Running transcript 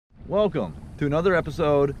Welcome to another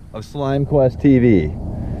episode of Slime Quest TV.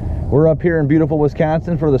 We're up here in beautiful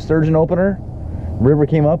Wisconsin for the sturgeon opener. River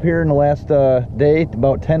came up here in the last day,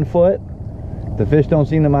 about 10 foot. The fish don't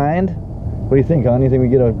seem to mind. What do you think, hon? You think we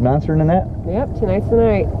get a monster in the net? Yep, tonight's the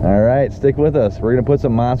night. All right, stick with us. We're gonna put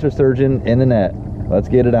some monster sturgeon in the net. Let's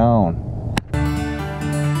get it on.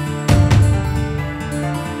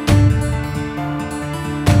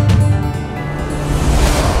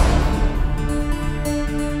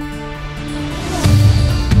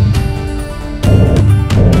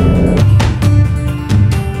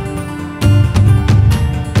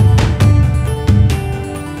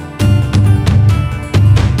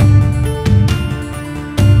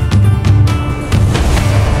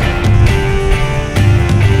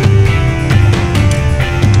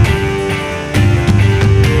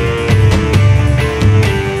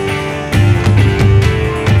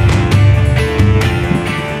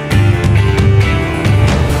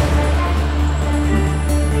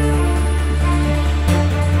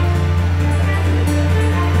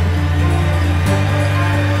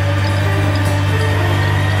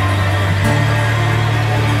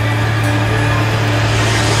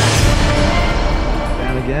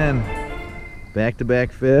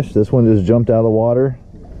 Back-to-back fish. This one just jumped out of the water.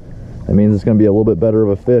 That means it's going to be a little bit better of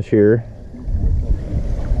a fish here.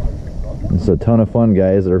 It's a ton of fun,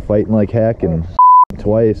 guys. They're fighting like heck and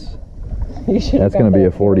twice. That's going to be a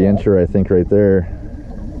 40-incher, I think, right there.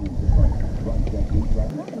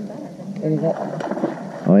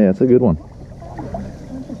 Oh yeah, it's a good one.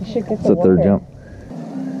 It's a third jump.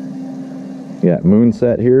 Yeah, moon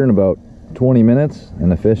set here in about 20 minutes,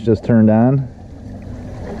 and the fish just turned on.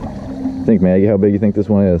 Think, Maggie, how big you think this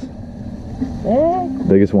one is?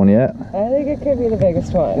 Biggest one yet? I think it could be the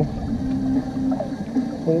biggest one.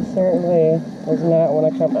 He certainly does not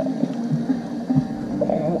want to come up.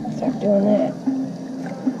 Stop doing that.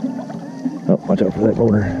 Oh, watch out for that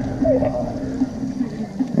boulder.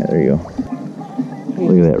 Yeah, there you go.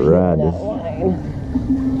 Look at that rod.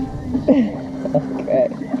 Okay.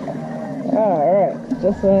 Alright.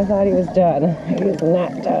 Just when I thought he was done, he's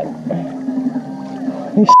not done.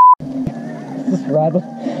 This rod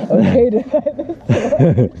okay to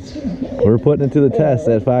We're putting it to the test,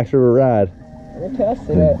 that Fox River rod. We're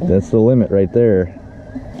testing it. That's the limit right there.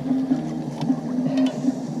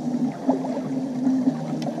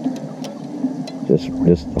 Just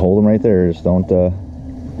hold them right there. Just don't you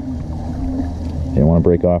don't want to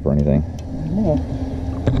break off or anything. No.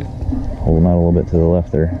 Hold them out a little bit to the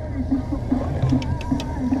left there.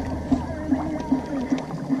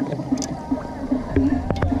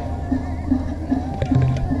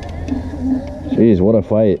 Jeez, what a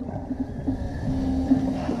fight.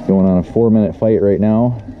 Going on a 4-minute fight right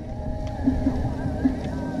now.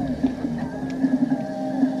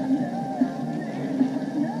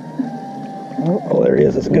 Oh, there he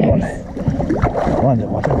is. That's a good one. Come on,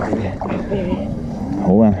 watch out, baby.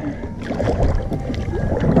 Hold on.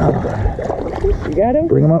 You got him?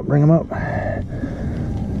 Bring him up, bring him up.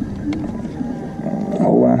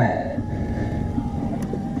 Hold on.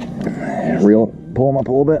 Pull him up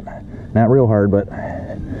a little bit. Not real hard, but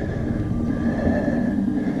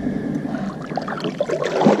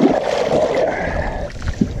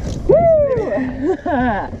woo!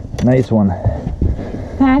 Nice one.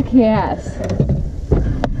 Heck yes.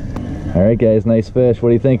 All right, guys, nice fish. What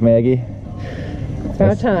do you think, Maggie? It's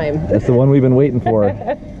about time. That's the one we've been waiting for.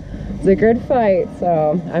 It's a good fight,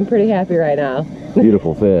 so I'm pretty happy right now.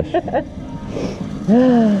 Beautiful fish.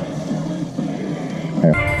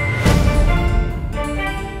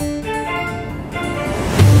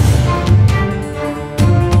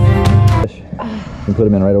 And put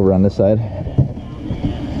them in right over on this side.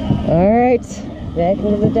 All right, back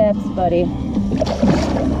into the depths, buddy.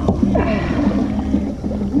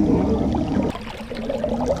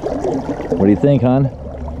 What do you think, hon?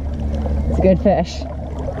 It's a good fish. All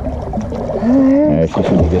right, she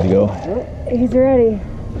should be good to go. He's ready.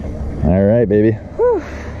 All right, baby. Whew. All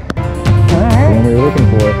The right. one we were looking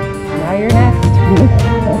for. Now you're next.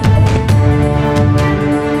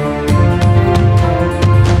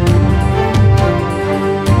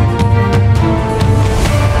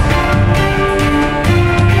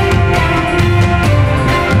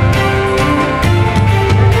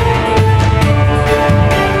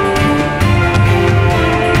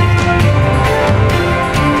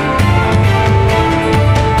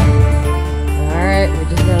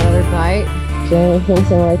 Generally thinks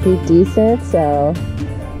it might be decent, so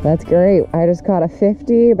that's great. I just caught a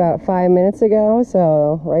 50 about 5 minutes ago,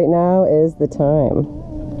 so right now is the time.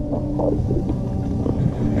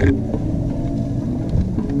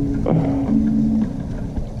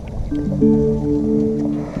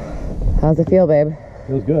 How's it feel, babe?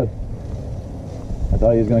 Feels good. I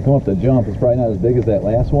thought he was going to come up to jump. It's probably not as big as that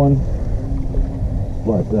last one,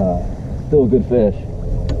 but still a good fish.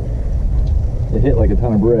 It hit like a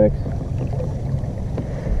ton of bricks.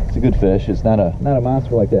 It's a good fish. It's not a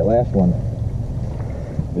monster like that last one.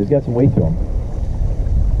 But he's got some weight to him.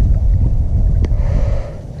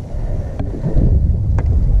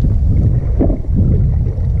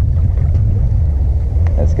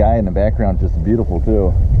 That sky in the background is just beautiful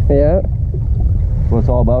too. Yeah. That's what it's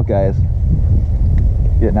all about, guys.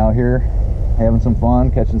 Getting out here, having some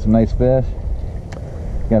fun, catching some nice fish.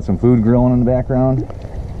 Got some food grilling in the background.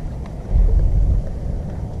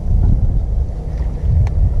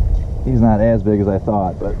 He's not as big as I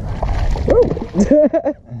thought, but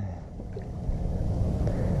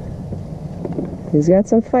he's got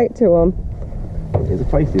some fight to him. he's a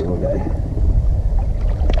feisty little guy.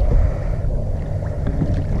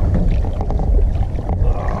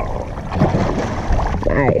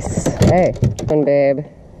 Nice. Hey, fun, babe.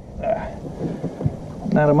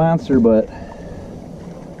 Not a monster, but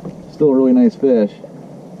still a really nice fish.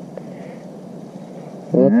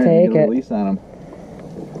 We'll take it. Release on him.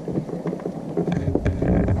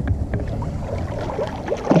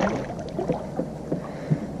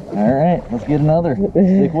 All right, let's get another.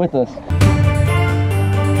 Stick with us.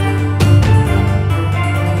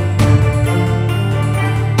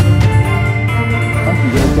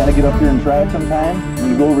 You guys gotta get up here and try it sometime.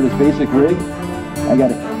 When you go over this basic rig, I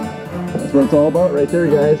got it. That's what it's all about right there,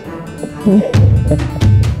 guys.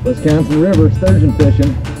 Wisconsin River, sturgeon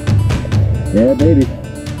fishing. Yeah, baby.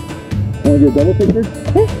 Want to get a double picture?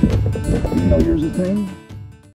 Even though yours is tiny.